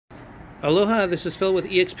Aloha, this is Phil with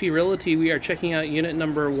eXp Realty. We are checking out unit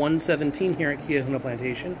number 117 here at Kiahuna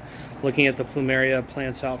Plantation, looking at the plumeria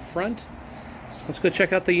plants out front. Let's go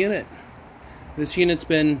check out the unit. This unit's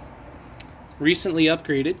been recently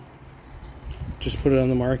upgraded. Just put it on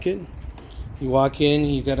the market. You walk in,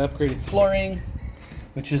 you've got upgraded flooring,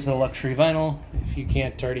 which is the luxury vinyl. If you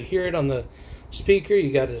can't already hear it on the speaker,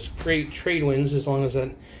 you got this great trade winds as long as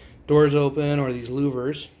that door's open, or these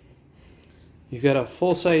louvers. You've got a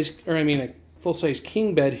full-size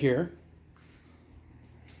king bed here.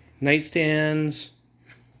 Nightstands,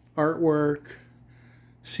 artwork,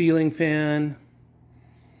 ceiling fan,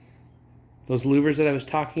 those louvers that I was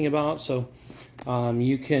talking about. So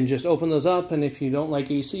you can just open those up, and if you don't like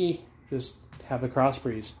AC, just have the cross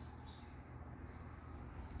breeze.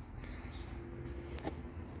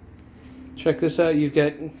 Check this out. You've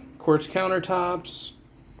got quartz countertops,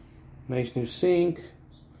 nice new sink,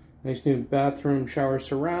 nice new bathroom shower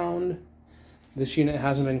surround. This unit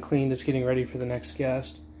hasn't been cleaned. It's getting ready for the next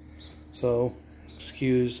guest, so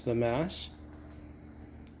excuse the mess.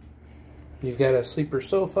 You've got a sleeper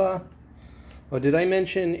sofa. Oh, did I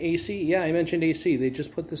mention AC? Yeah, I mentioned AC. They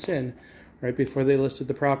just put this in right before they listed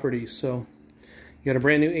the property. So you got a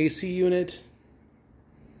brand new AC unit,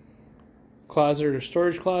 closet or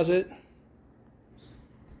storage closet.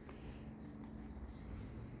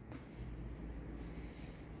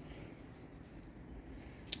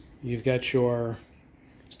 You've got your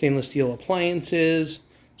stainless steel appliances,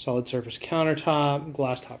 solid surface countertop,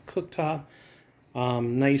 glass top cooktop,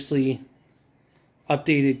 nicely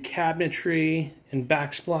updated cabinetry and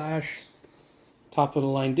backsplash, top of the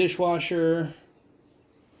line dishwasher.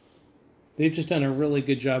 They've just done a really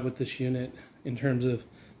good job with this unit in terms of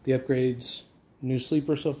the upgrades. New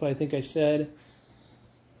sleeper sofa, I think I said.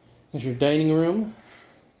 There's your dining room.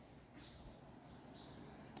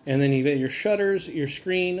 And then you get your shutters, your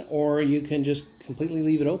screen, or you can just completely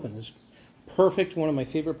leave it open. It's perfect. One of my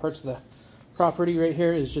favorite parts of the property right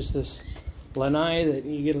here is just this lanai that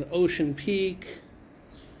you get an ocean peak,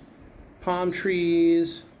 palm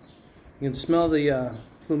trees. You can smell the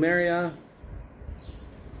plumeria.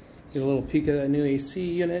 Get a little peek of that new AC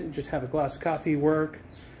unit. Just have a glass of coffee, work,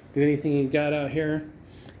 do anything you got out here.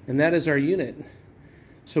 And that is our unit.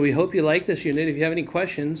 So we hope you like this unit. If you have any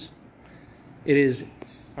questions,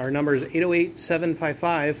 our number is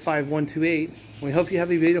 808-755-5128. We hope you have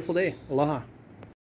a beautiful day. Aloha.